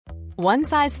One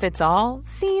size fits all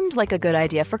seemed like a good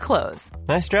idea for clothes.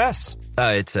 Nice dress.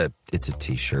 It's a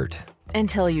t-shirt.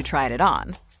 Until you tried it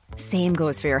on. Same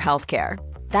goes for your healthcare.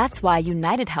 That's why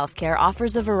United Healthcare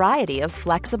offers a variety of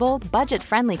flexible,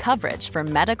 budget-friendly coverage for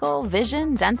medical,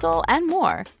 vision, dental, and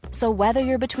more. So whether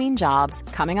you're between jobs,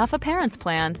 coming off a parent's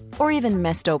plan, or even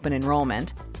missed open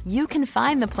enrollment, you can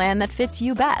find the plan that fits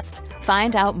you best.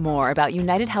 Find out more about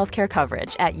United Healthcare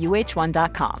coverage at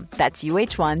uh1.com. That's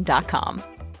uh1.com.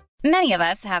 Many of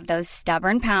us have those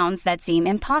stubborn pounds that seem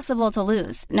impossible to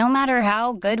lose, no matter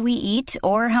how good we eat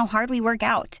or how hard we work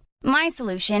out. My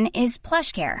solution is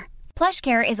PlushCare.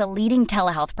 PlushCare is a leading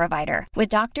telehealth provider with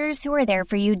doctors who are there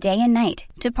for you day and night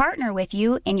to partner with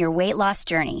you in your weight loss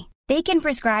journey. They can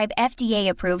prescribe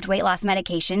FDA-approved weight loss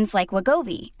medications like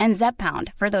Wegovy and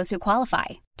Zepbound for those who qualify.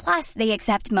 Plus, they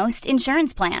accept most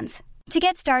insurance plans. To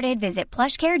get started, visit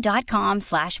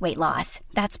plushcare.com/weightloss.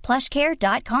 That's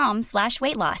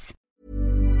plushcare.com/weightloss.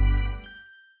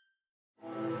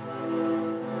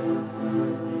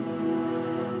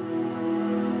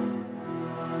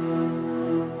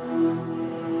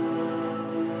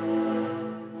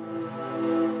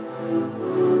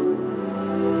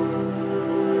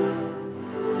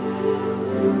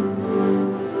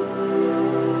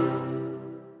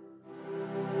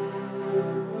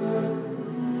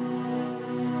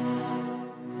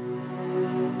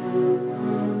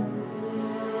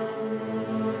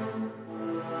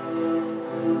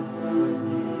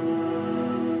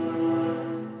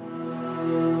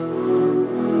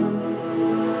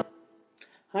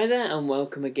 Hi there and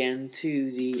welcome again to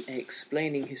the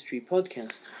Explaining History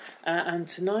podcast. And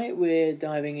tonight we're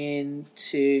diving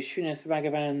into Srinath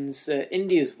Raghavan's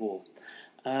India's War.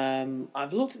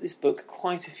 I've looked at this book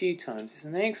quite a few times. It's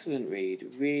an excellent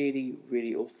read, really,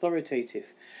 really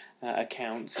authoritative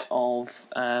account of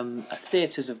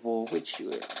theatres of war, which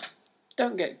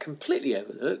don't get completely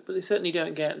overlooked, but they certainly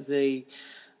don't get the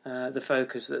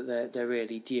focus that they're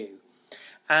really due.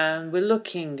 And we're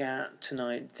looking at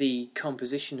tonight the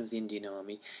composition of the Indian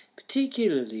Army,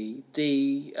 particularly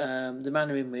the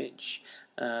manner in which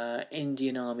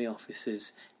Indian Army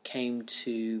officers came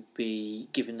to be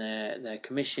given their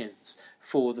commissions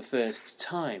for the first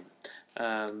time.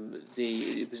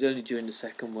 It was only during the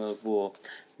Second World War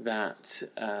that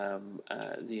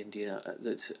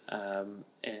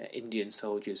Indian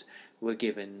soldiers were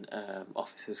given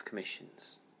officers'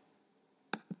 commissions.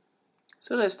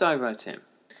 So let's dive right in.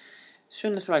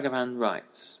 Srinath Raghavan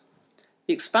writes,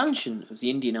 "The expansion of the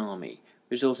Indian Army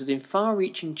resulted in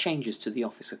far-reaching changes to the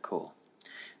officer corps.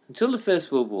 Until the First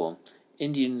World War,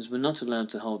 Indians were not allowed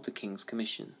to hold the King's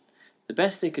Commission. The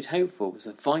best they could hope for was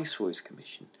a Viceroy's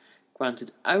Commission,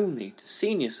 granted only to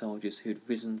senior soldiers who had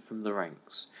risen from the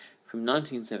ranks. From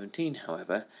 1917,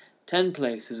 however, 10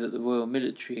 places at the Royal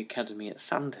Military Academy at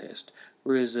Sandhurst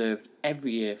were reserved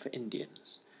every year for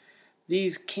Indians.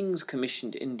 These King's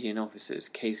Commissioned Indian officers,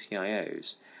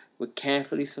 KCIOs, were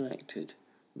carefully selected.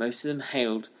 Most of them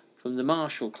hailed from the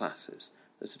martial classes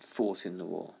that had fought in the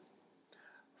war.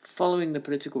 Following the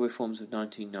political reforms of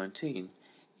 1919,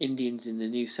 Indians in the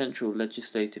new Central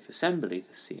Legislative Assembly,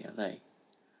 the CLA,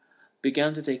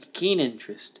 began to take a keen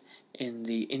interest in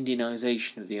the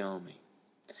Indianisation of the army.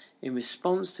 In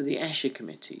response to the Escher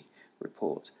Committee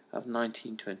report of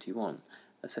 1921,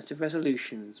 a set of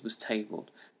resolutions was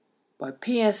tabled by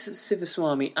P.S.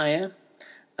 Sivaswamy Iyer,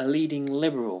 a leading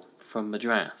Liberal from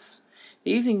Madras.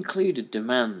 These included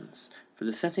demands for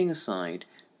the setting aside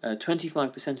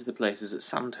 25% of the places at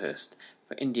Sandhurst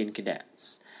for Indian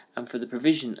cadets, and for the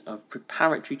provision of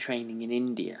preparatory training in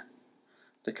India.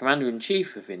 The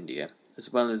Commander-in-Chief of India,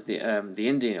 as well as the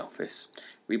Indian Office,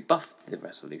 rebuffed the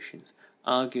resolutions,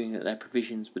 arguing that their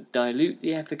provisions would dilute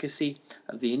the efficacy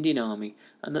of the Indian Army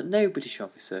and that no British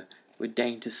officer would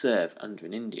deign to serve under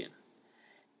an Indian.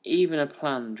 Even a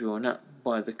plan drawn up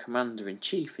by the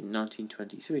Commander-in-Chief in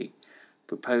 1923,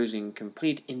 proposing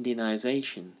complete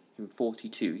Indianisation in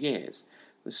 42 years,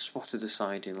 was swatted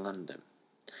aside in London.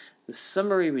 The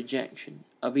summary rejection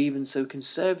of even so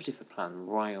conservative a plan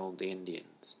riled the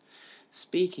Indians.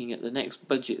 Speaking at the next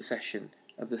budget session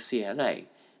of the CLA,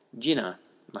 Jinnah,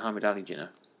 Muhammad Ali Jinnah,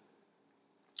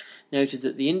 noted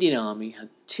that the Indian Army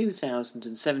had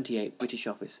 2,078 British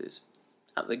officers.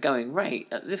 At the going rate,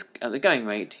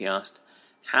 he asked,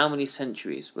 how many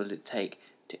centuries will it take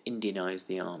to Indianise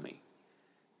the army?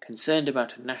 Concerned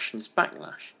about a nationalist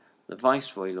backlash, the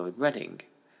Viceroy, Lord Reading,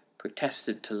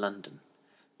 protested to London.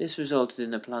 This resulted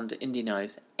in a plan to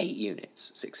Indianise 8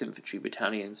 units, 6 infantry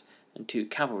battalions and 2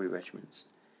 cavalry regiments.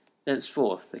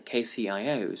 Thenceforth, the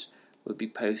KCIOs would be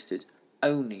posted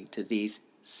only to these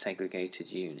segregated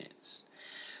units.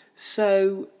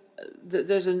 So,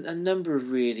 there's a number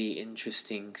of really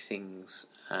interesting things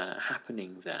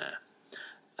happening there.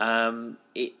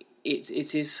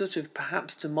 It is sort of,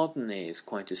 perhaps to modern ears,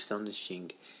 quite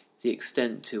astonishing the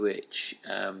extent to which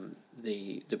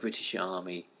the British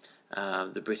Army,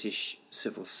 the British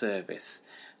Civil Service,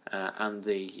 and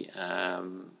the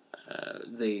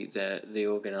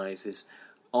organisers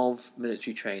of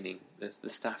military training, the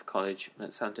Staff College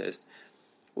at Sandhurst,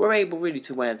 were able really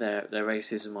to wear their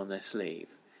racism on their sleeve,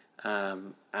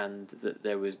 and that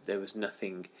there was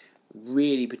nothing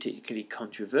really particularly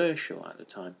controversial at the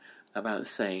time about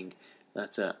saying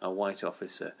that a white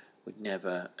officer would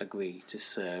never agree to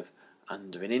serve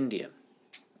under an Indian.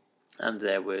 And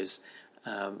there was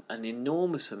an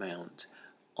enormous amount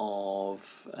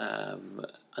of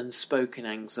unspoken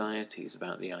anxieties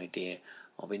about the idea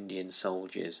of Indian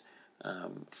soldiers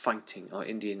fighting, or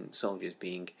Indian soldiers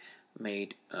being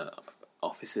made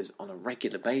officers on a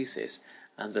regular basis,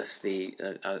 and thus as the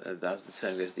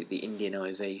term goes, the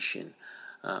Indianisation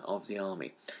of the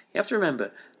army. You have to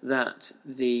remember that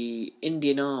the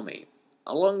Indian Army,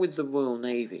 along with the Royal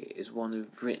Navy, is one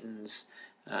of Britain's,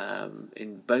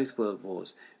 in both World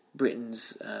Wars,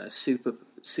 Britain's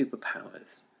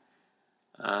superpowers.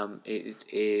 It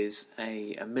is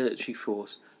a military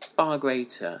force far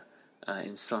greater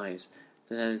in size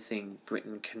than anything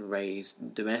Britain can raise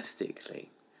domestically.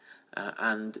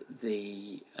 And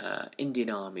the Indian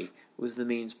Army was the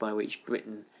means by which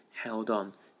Britain held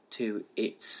on to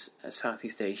its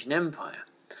Southeast Asian empire.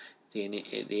 The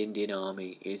Indian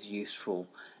Army is useful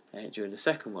during the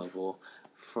Second World War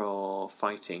for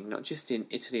fighting not just in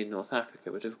Italy and North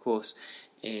Africa, but of course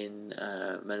in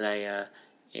Malaya,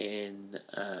 in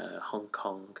Hong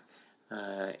Kong,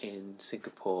 in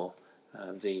Singapore.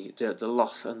 The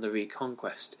loss and the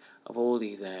reconquest of all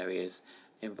these areas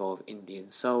involve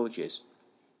Indian soldiers.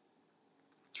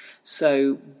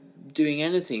 So doing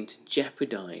anything to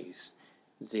jeopardise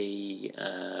the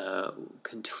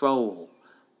control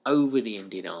over the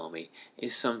Indian Army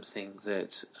is something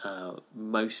that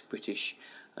most British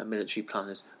military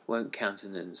planners won't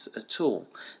countenance at all.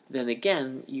 Then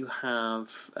again, you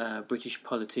have British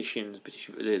politicians,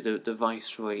 the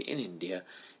Viceroy in India,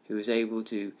 who is able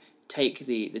to take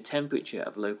the temperature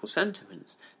of local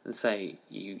sentiments and say,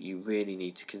 you really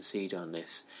need to concede on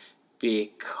this,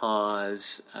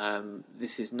 because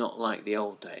this is not like the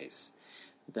old days.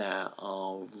 There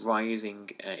are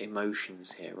rising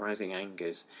emotions here, rising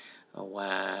angers,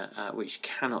 which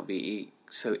cannot be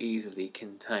so easily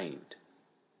contained.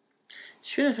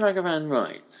 Srinath Raghavan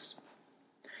writes,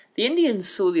 the Indians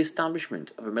saw the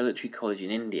establishment of a military college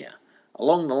in India,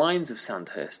 along the lines of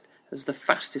Sandhurst, as the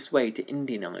fastest way to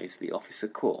Indianise the officer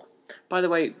corps. By the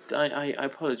way, I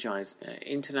apologise,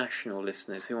 international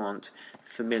listeners who aren't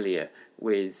familiar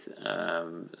with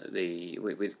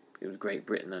with Great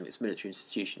Britain and its military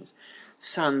institutions.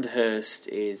 Sandhurst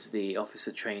is the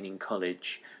officer training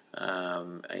college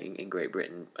in Great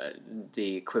Britain.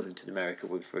 The equivalent in America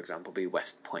would, for example, be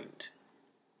West Point.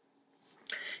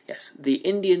 Yes, the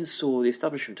Indians saw the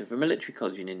establishment of a military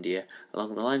college in India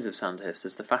along the lines of Sandhurst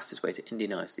as the fastest way to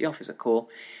Indianise the officer corps.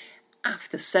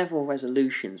 After several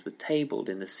resolutions were tabled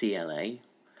in the CLA,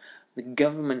 the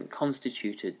government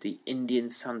constituted the Indian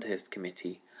Sandhurst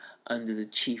Committee under the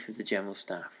Chief of the General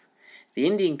Staff. The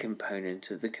Indian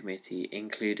component of the committee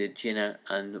included Jinnah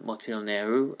and Motilal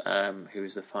Nehru, who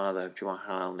was the father of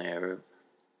Jawaharlal Nehru.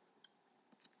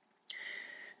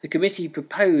 The committee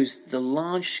proposed the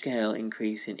large-scale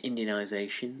increase in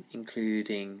Indianisation,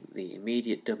 including the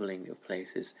immediate doubling of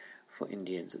places for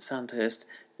Indians at Sandhurst,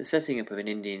 the setting up of an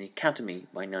Indian Academy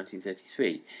by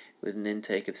 1933 with an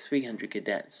intake of 300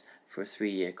 cadets for a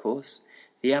 3-year course,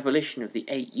 the abolition of the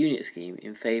 8-unit scheme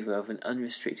in favour of an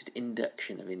unrestricted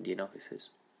induction of Indian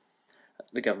officers.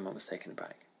 The government was taken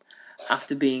aback.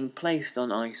 After being placed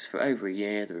on ice for over a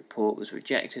year, the report was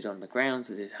rejected on the grounds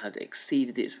that it had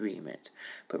exceeded its remit,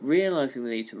 but realising the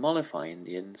need to mollify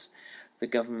Indians, the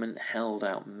government held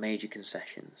out major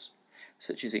concessions,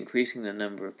 such as increasing the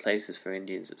number of places for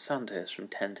Indians at Sandhurst from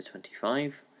 10 to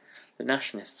 25. The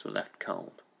nationalists were left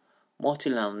cold.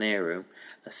 Motilal Nehru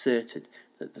asserted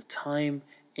that the term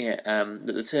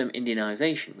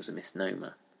Indianisation was a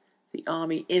misnomer. The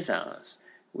army is ours.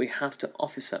 We have to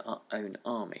officer our own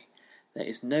army. There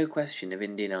is no question of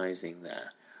Indianising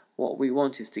there. What we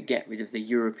want is to get rid of the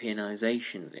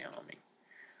Europeanisation of the army.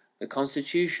 The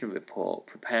constitutional report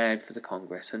prepared for the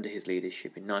Congress under his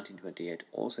leadership in 1928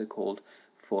 also called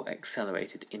for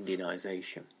accelerated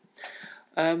Indianisation.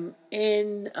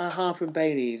 In Harper and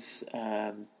Bailey's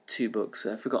 2 books,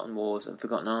 Forgotten Wars and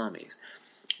Forgotten Armies,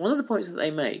 one of the points that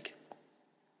they make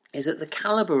is that the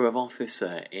calibre of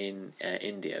officer in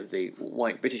India, the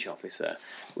white British officer,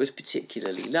 was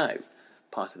particularly low.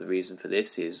 Part of the reason for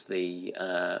this is the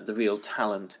real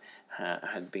talent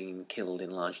had been killed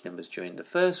in large numbers during the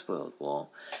First World War,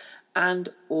 and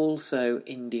also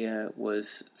India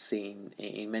was seen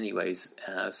in many ways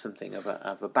as something of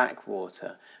a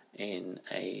backwater in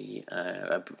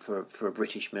for a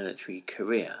British military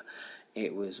career.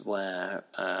 It was where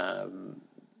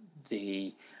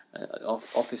the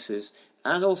officers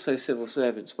and also civil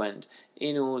servants went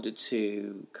in order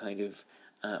to kind of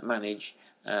manage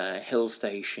hill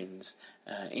stations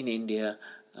in India,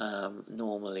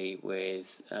 normally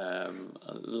with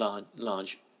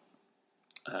large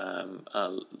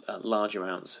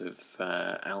amounts of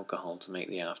alcohol to make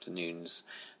the afternoons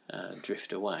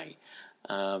drift away,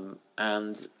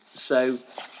 and so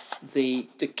the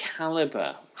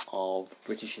calibre of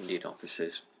British Indian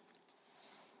officers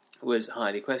was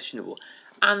highly questionable,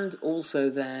 and also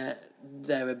their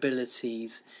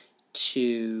abilities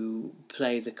to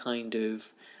play the kind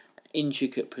of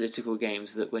intricate political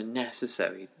games that were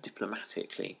necessary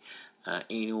diplomatically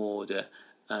in order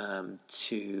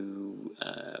to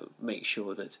make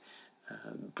sure that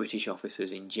British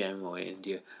officers in general in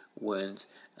India weren't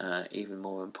even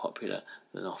more unpopular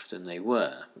than often they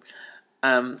were.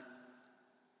 By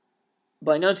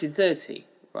 1930,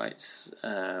 writes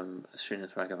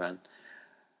Srinath Raghavan,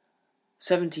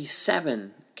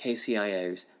 77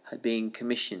 KCIOs had been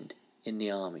commissioned in the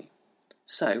army.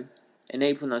 So, in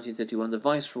April 1931, the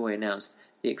Viceroy announced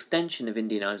the extension of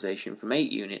Indianisation from 8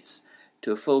 units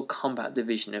to a full combat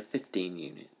division of 15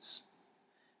 units.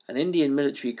 An Indian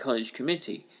Military College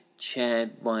Committee,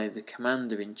 chaired by the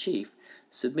Commander-in-Chief,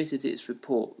 submitted its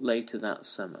report later that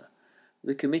summer.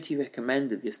 The committee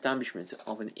recommended the establishment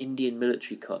of an Indian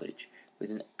Military College with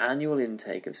an annual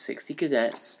intake of 60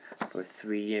 cadets for a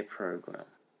 3-year programme.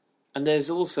 And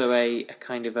there's also a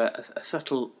kind of a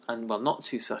subtle, and well, not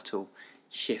too subtle,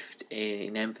 shift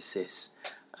in emphasis.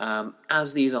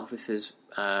 As these officers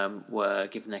were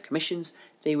given their commissions,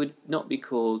 they would not be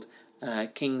called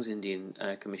King's Indian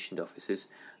Commissioned Officers,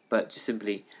 but just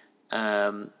simply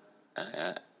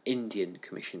Indian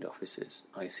Commissioned Officers,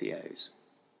 ICOs.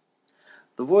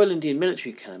 The Royal Indian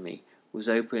Military Academy was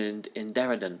opened in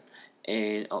Dehradun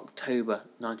in October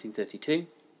 1932,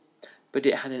 but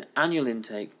it had an annual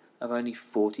intake of only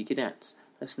 40 cadets.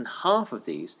 Less than half of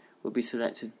these would be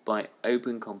selected by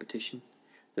open competition.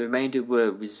 The remainder were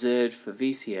reserved for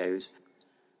VCOs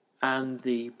and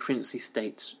the princely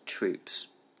states troops.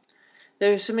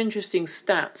 There are some interesting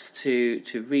stats to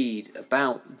read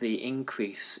about the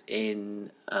increase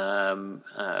in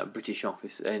British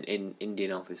officers, in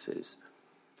Indian officers.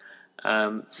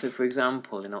 So, for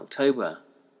example, in October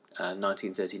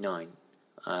 1939,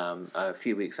 a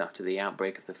few weeks after the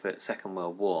outbreak of the Second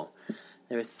World War,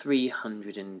 there are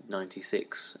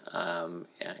 396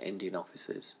 Indian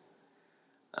officers.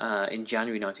 In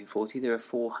January 1940, there are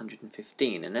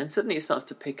 415, and then suddenly it starts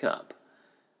to pick up.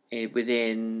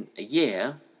 Within a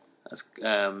year,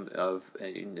 in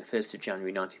the 1st of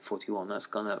January 1941, that's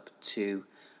gone up to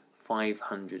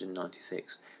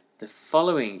 596. The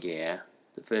following year,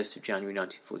 the 1st of January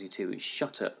 1942, it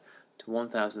shot up to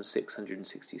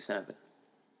 1,667.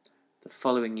 The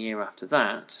following year after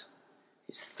that,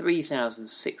 it's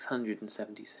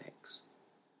 3,676.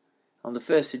 On the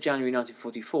 1st of January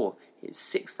 1944, it's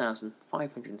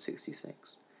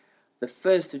 6,566. The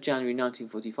 1st of January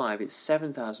 1945, it's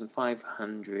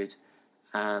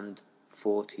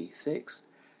 7,546.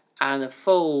 And a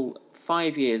full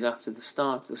 6 years after the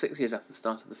start of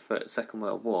the Second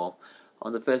World War,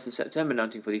 on the 1st of September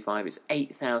 1945, it's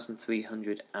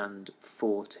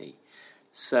 8,340.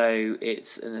 So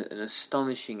it's an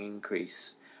astonishing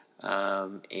increase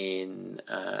in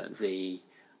the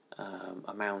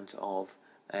amount of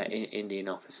Indian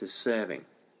officers serving.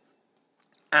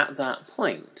 At that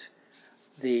point,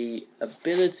 the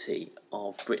ability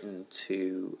of Britain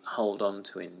to hold on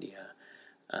to India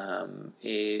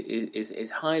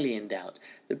is highly in doubt.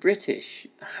 The British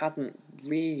hadn't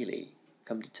really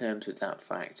come to terms with that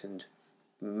fact, and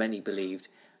many believed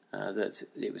that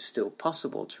it was still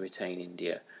possible to retain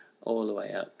India all the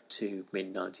way up to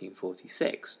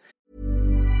mid-1946.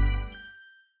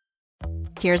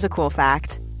 Here's a cool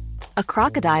fact. A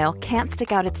crocodile can't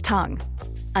stick out its tongue.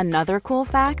 Another cool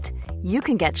fact, you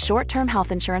can get short-term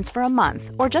health insurance for a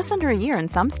month or just under a year in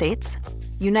some states.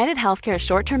 United Healthcare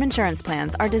short-term insurance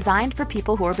plans are designed for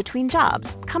people who are between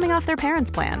jobs, coming off their parents'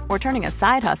 plan, or turning a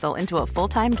side hustle into a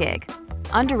full-time gig.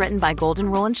 Underwritten by Golden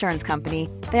Rule Insurance Company,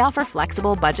 they offer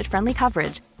flexible, budget-friendly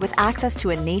coverage with access to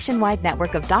a nationwide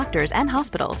network of doctors and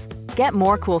hospitals. Get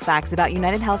more cool facts about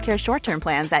United Healthcare short-term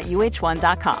plans at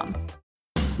uh1.com.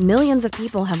 Millions of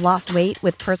people have lost weight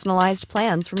with personalized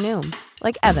plans from Noom.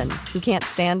 Like Evan, who can't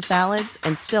stand salads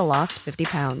and still lost 50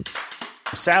 pounds.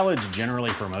 Salads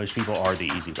generally for most people are the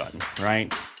easy button,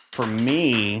 right? For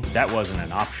me, that wasn't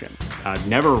an option. I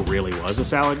never really was a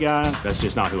salad guy. That's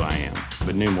just not who I am.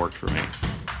 But Noom worked for me.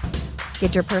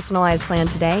 Get your personalized plan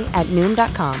today at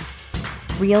Noom.com.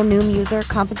 Real Noom user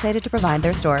compensated to provide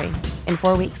their story. In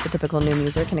 4 weeks, the typical Noom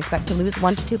user can expect to lose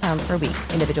 1 to 2 pounds per week.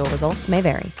 Individual results may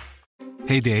vary.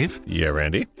 Hey, Dave. Yeah,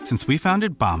 Randy. Since we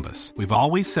founded Bombas, we've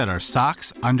always said our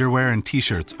socks, underwear, and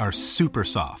T-shirts are super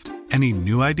soft. Any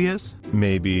new ideas?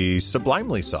 Maybe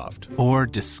sublimely soft. Or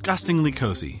disgustingly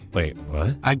cozy. Wait,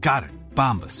 what? I got it.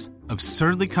 Bombas.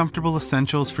 Absurdly comfortable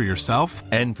essentials for yourself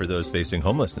and for those facing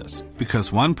homelessness.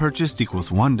 Because one purchased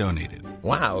equals one donated.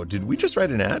 Wow, did we just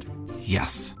write an ad?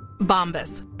 Yes.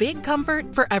 Bombas. Big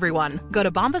comfort for everyone. Go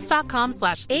to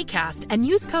bombas.com/ACAST and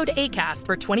use code ACAST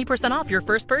for 20% off your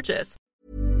first purchase.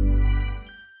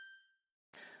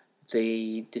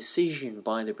 The decision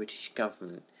by the British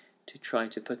government to try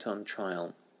to put on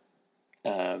trial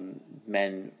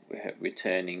men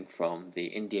returning from the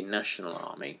Indian National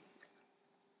Army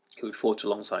who had fought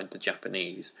alongside the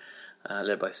Japanese,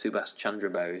 led by Subhas Chandra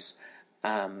Bose,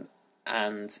 to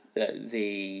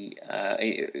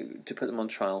put them on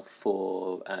trial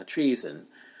for treason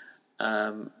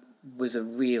was a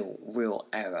real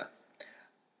error,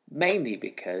 mainly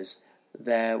because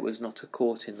there was not a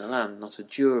court in the land, not a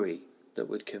jury that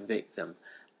would convict them,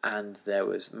 and there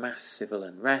was mass civil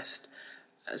unrest,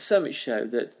 so much so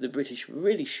that the British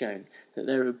really shown that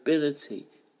their ability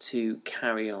to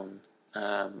carry on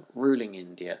ruling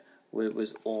India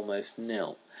was almost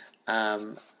nil.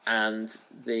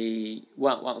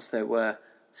 Whilst there were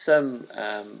some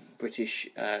British,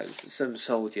 some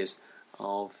soldiers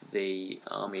of the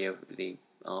army of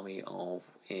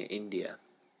India,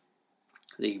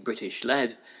 the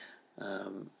British-led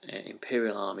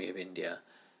Imperial Army of India,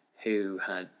 who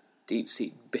had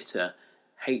deep-seated bitter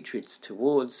hatreds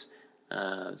towards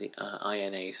the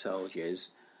INA soldiers,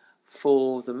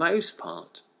 for the most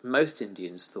part, most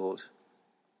Indians thought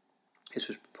this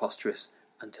was preposterous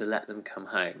and to let them come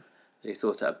home. They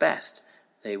thought at best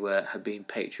they had been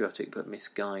patriotic but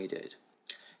misguided.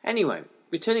 Anyway,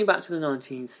 returning back to the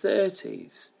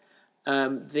 1930s,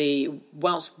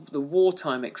 whilst the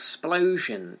wartime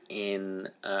explosion in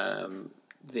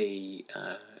the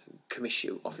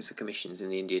officer commissions in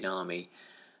the Indian Army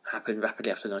happened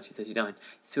rapidly after 1939,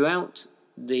 throughout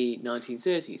the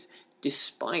 1930s,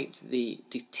 despite the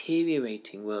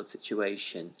deteriorating world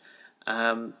situation,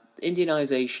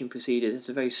 Indianisation proceeded at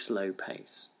a very slow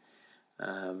pace.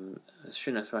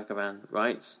 Srinath Raghavan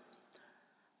writes,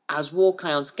 as war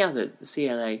clouds gathered, the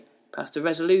CLA passed a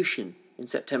resolution in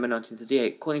September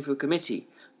 1938 calling for a committee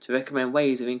to recommend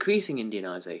ways of increasing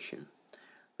Indianisation.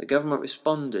 The government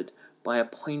responded by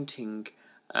appointing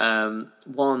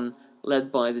one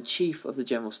led by the Chief of the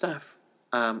General Staff,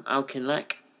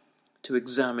 Auchinleck, to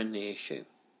examine the issue.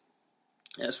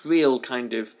 That's real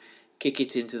kind of kick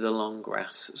it into the long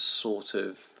grass sort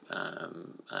of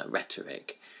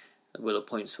rhetoric. We'll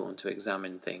appoint someone to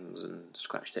examine things and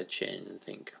scratch their chin and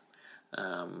think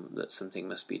that something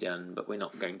must be done, but we're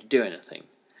not going to do anything.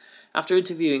 After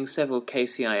interviewing several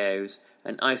KCIOs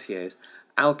and ICOs,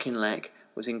 Auchinleck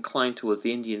was inclined towards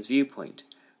the Indians' viewpoint,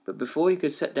 but before he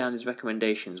could set down his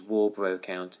recommendations, war broke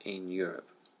out in Europe.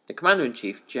 The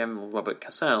Commander-in-Chief, General Robert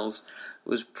Casals,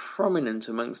 was prominent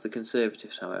amongst the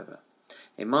Conservatives, however.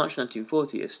 In March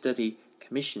 1940, a study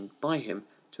commissioned by him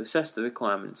to assess the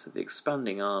requirements of the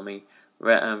expanding army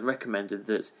recommended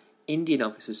that Indian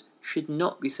officers should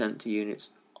not be sent to units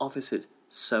officered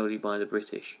solely by the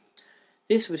British.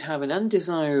 This would have an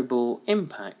undesirable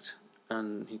impact,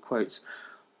 and he quotes,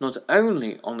 not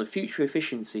only on the future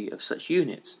efficiency of such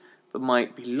units, but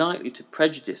might be likely to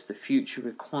prejudice the future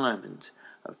requirement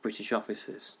of British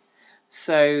officers.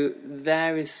 So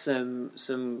there is some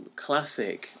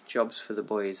classic jobs for the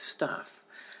boys stuff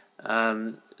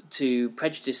to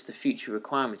prejudice the future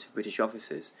requirement of British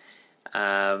officers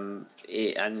and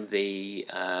the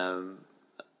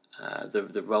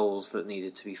roles that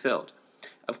needed to be filled.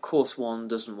 Of course, one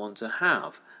doesn't want to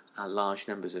have large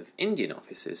numbers of Indian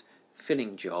officers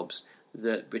filling jobs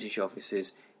that British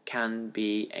officers can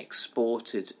be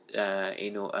exported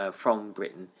from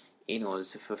Britain in order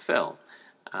to fulfill.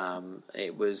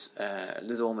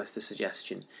 There's almost a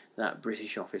suggestion that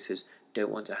British officers don't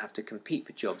want to have to compete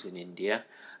for jobs in India,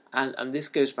 And this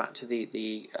goes back to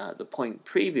the point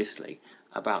previously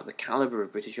about the calibre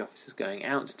of British officers going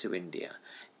out to India.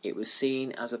 It was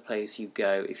seen as a place you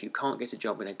go if you can't get a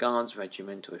job in a Guards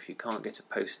regiment, or if you can't get a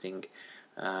posting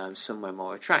somewhere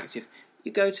more attractive.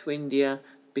 You go to India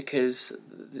because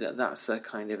that's a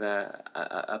kind of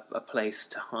a place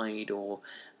to hide, or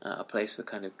a place for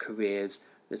kind of careers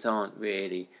that aren't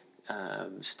really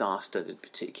star-studded,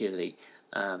 particularly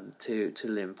to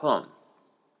limp on.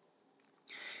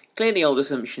 Clearly, old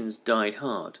assumptions died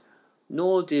hard,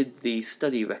 nor did the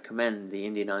study recommend the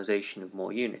Indianisation of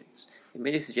more units. It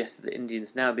merely suggested that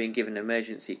Indians now being given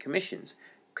emergency commissions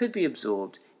could be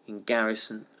absorbed in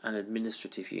garrison and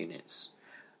administrative units.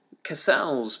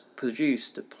 Casals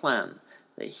produced a plan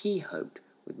that he hoped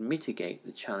would mitigate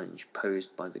the challenge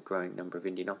posed by the growing number of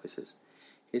Indian officers.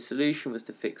 His solution was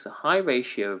to fix a high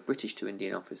ratio of British to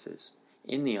Indian officers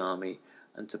in the army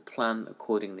and to plan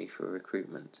accordingly for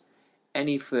recruitment.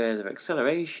 Any further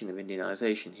acceleration of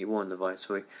Indianisation, he warned the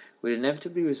Viceroy, would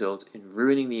inevitably result in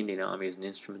ruining the Indian Army as an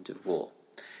instrument of war.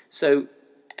 So,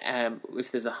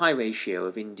 if there's a high ratio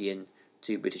of Indian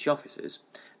to British officers,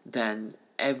 then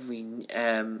every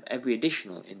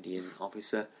additional Indian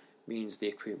officer means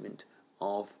the recruitment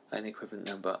of an equivalent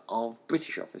number of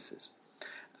British officers.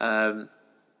 And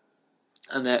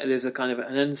there's a kind of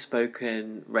an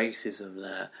unspoken racism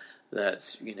there,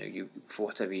 that, you, for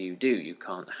whatever you do, you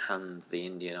can't hand the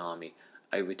Indian Army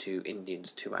over to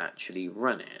Indians to actually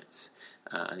run it,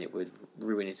 and it would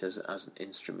ruin it as an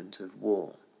instrument of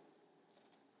war.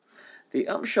 The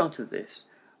upshot of this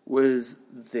was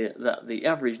that the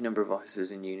average number of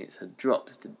officers in units had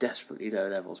dropped to desperately low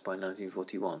levels by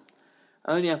 1941.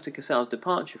 Only after Casal's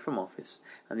departure from office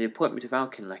and the appointment of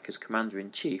Auchinleck as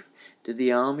Commander-in-Chief did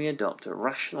the Army adopt a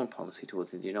rational policy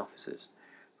towards Indian officers.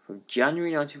 From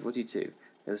January 1942,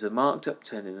 there was a marked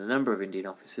upturn in the number of Indian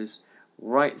officers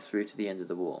right through to the end of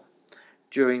the war.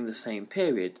 During the same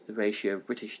period, the ratio of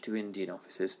British to Indian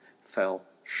officers fell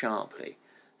sharply.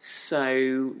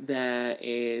 So there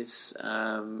is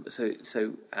Claude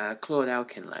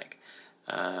Auchinleck,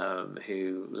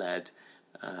 who led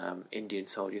Indian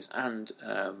soldiers and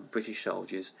British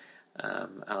soldiers,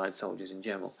 Allied soldiers in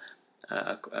general,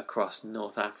 across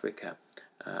North Africa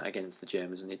against the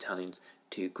Germans and the Italians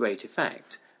to great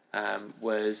effect,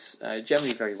 was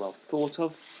generally very well thought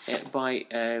of by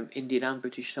Indian and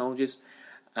British soldiers,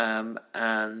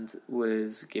 and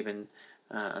was given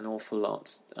an awful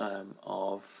lot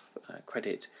of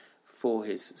credit for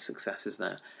his successes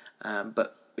there.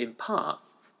 But in part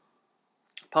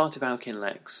of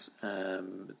Auchinleck's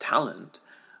talent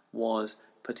was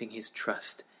putting his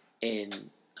trust in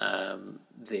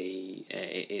the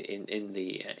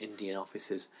Indian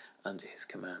officers under his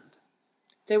command.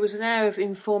 There was an air of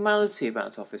informality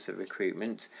about officer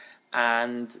recruitment,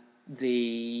 and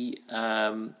the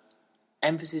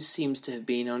emphasis seems to have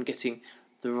been on getting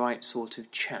the right sort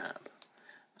of chap.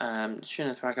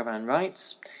 Srinath Raghavan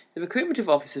writes, the recruitment of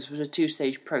officers was a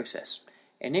two-stage process.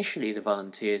 Initially, the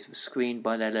volunteers were screened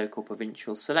by their local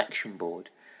provincial selection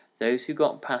board. Those who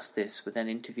got past this were then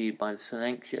interviewed by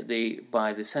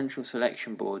the central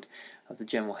selection board of the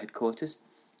General Headquarters.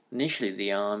 Initially,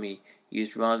 the Army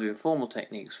used rather informal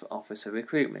techniques for officer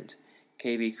recruitment.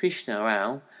 K.V. Krishna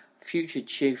Rao, future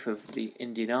Chief of the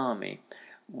Indian Army,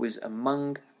 was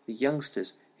among the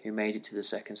youngsters who made it to the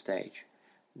second stage.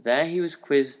 There he was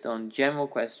quizzed on general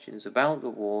questions about the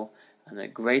war and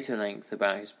at greater length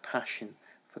about his passion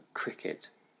for cricket,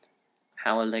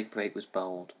 how a leg break was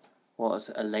bowled, what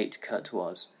a late cut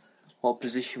was, what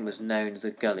position was known as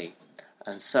a gully,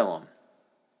 and so on.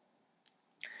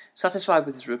 Satisfied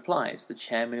with his replies, the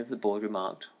chairman of the board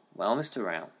remarked, "Well, Mr.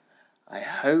 Rao, I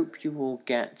hope you will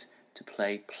get to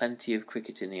play plenty of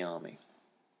cricket in the army."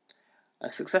 A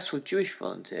successful Jewish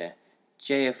volunteer,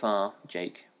 J.F.R.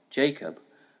 Jacob,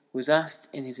 was asked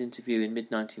in his interview in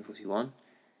mid-1941,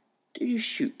 "Do you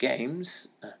shoot games?"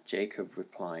 Jacob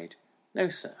replied, "No,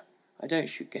 sir, I don't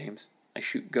shoot games, I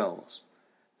shoot goals."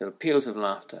 There were peals of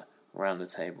laughter around the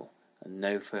table, and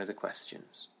no further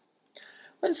questions.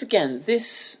 Once again,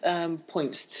 this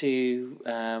points to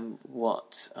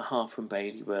what Harper and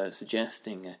Bailey were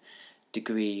suggesting, a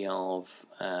degree of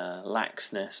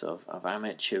laxness, of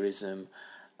amateurism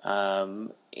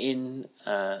in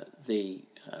the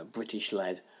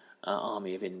British-led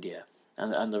Army of India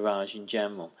and the Raj in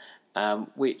general,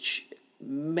 which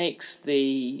makes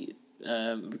the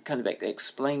kind of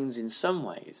explains in some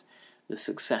ways the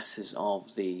successes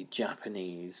of the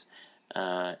Japanese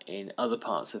in other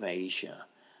parts of Asia,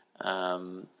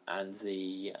 and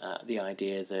the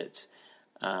idea that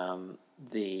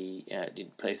the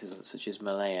places such as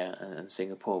Malaya and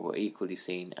Singapore were equally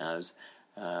seen as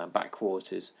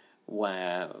backwaters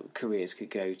where careers could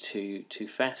go to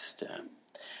fester.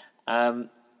 And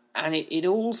it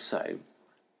also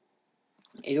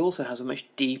has a much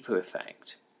deeper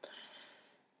effect.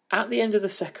 At the end of the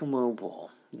Second World War,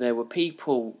 there were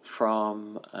people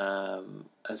from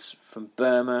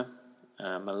Burma,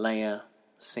 Malaya,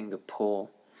 Singapore,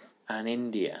 and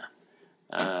India.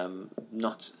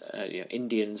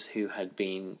 Indians who had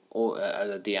been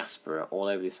a diaspora all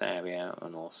over this area,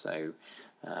 and also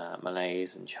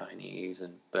Malays and Chinese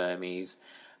and Burmese,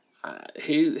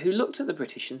 who looked at the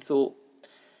British and thought,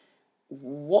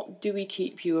 "What do we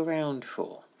keep you around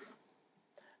for?"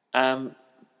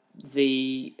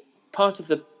 The part of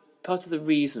the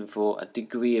reason for a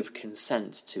degree of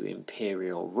consent to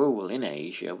imperial rule in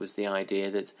Asia was the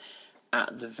idea that,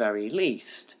 at the very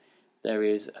least, there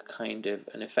is a kind of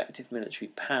an effective military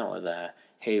power there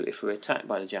who, if we're attacked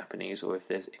by the Japanese, or if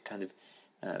there's a kind of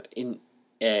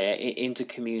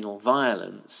intercommunal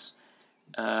violence,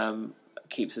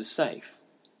 keeps us safe.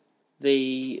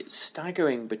 The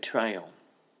staggering betrayal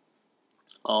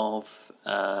of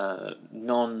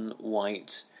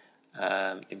non-white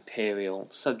imperial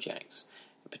subjects,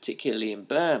 particularly in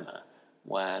Burma,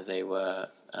 where they were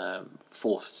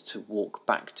forced to walk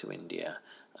back to India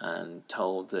and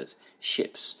told that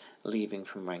ships leaving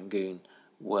from Rangoon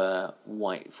were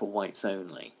for whites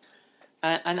only.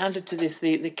 And added to this,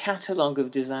 the catalogue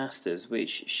of disasters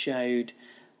which showed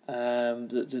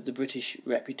the British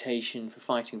reputation for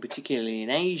fighting, particularly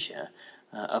in Asia,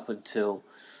 up until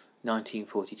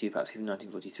 1942, perhaps even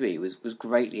 1943, was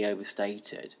greatly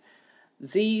overstated.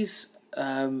 These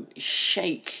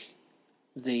shake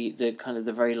the kind of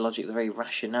the very logic, the very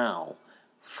rationale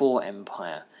for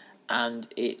empire, and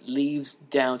it leaves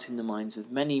doubt in the minds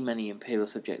of many, many imperial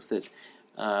subjects that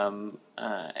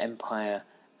empire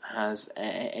has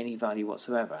any value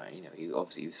whatsoever. You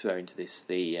obviously throw into this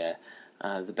the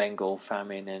Bengal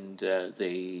famine and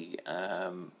the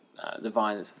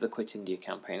violence of the Quit India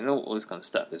campaign and all this kind of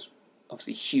stuff. There's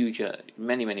obviously huge,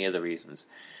 many other reasons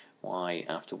why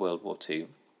after World War II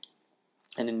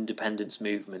an independence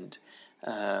movement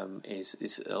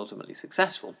is ultimately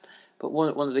successful. But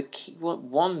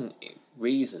one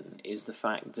reason is the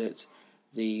fact that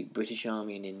the British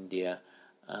Army in India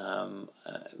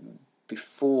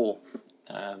before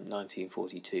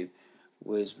 1942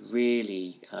 was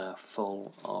really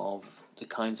full of the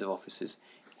kinds of officers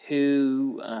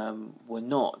who were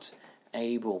not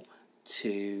able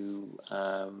to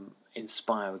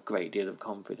inspire a great deal of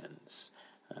confidence.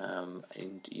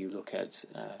 And you look at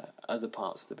other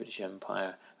parts of the British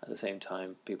Empire at the same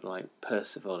time, people like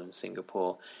Percival in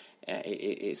Singapore,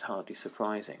 it's hardly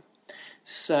surprising.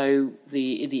 So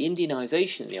the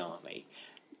Indianisation of the army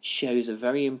shows a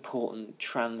very important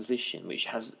transition which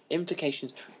has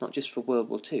implications not just for World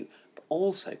War II, but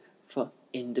also for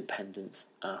independence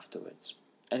afterwards.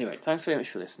 Anyway, thanks very much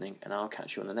for listening, and I'll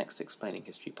catch you on the next Explaining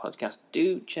History podcast.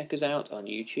 Do check us out on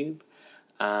YouTube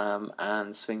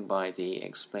and swing by the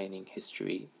Explaining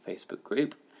History Facebook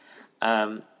group,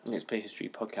 Explaining History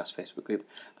Podcast Facebook group,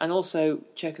 and also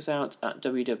check us out at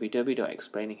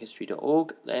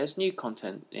www.explaininghistory.org. There's new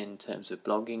content in terms of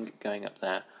blogging going up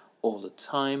there all the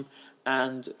time,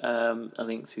 and a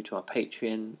link through to our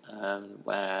Patreon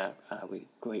where we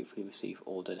gratefully receive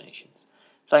all donations.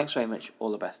 Thanks very much. All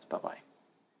the best. Bye-bye.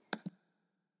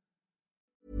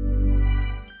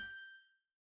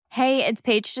 Hey, it's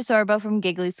Paige DeSorbo from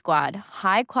Giggly Squad.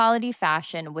 High quality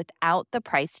fashion without the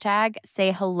price tag.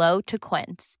 Say hello to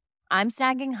Quince. I'm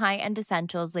snagging high-end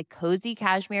essentials like cozy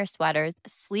cashmere sweaters,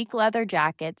 sleek leather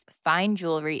jackets, fine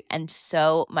jewelry, and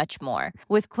so much more.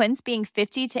 With Quince being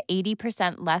 50 to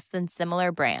 80% less than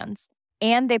similar brands.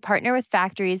 And they partner with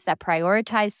factories that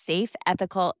prioritize safe,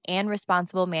 ethical, and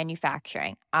responsible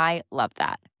manufacturing. I love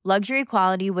that. Luxury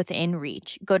quality within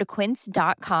reach. Go to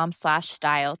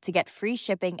quince.com/style to get free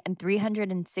shipping and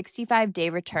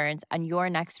 365-day returns on your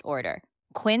next order.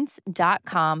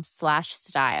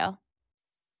 Quince.com/style.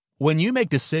 When you make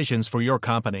decisions for your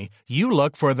company, you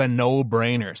look for the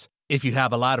no-brainers. If you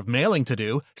have a lot of mailing to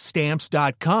do,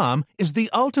 Stamps.com is the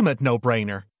ultimate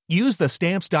no-brainer. Use the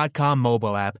Stamps.com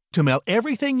mobile app to mail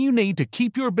everything you need to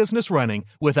keep your business running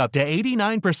with up to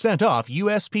 89% off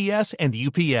USPS and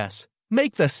UPS.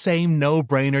 Make the same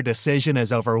no-brainer decision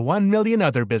as over 1 million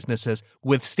other businesses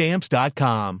with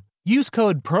Stamps.com. Use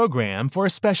code PROGRAM for a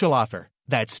special offer.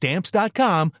 That's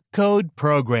Stamps.com, code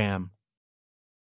PROGRAM.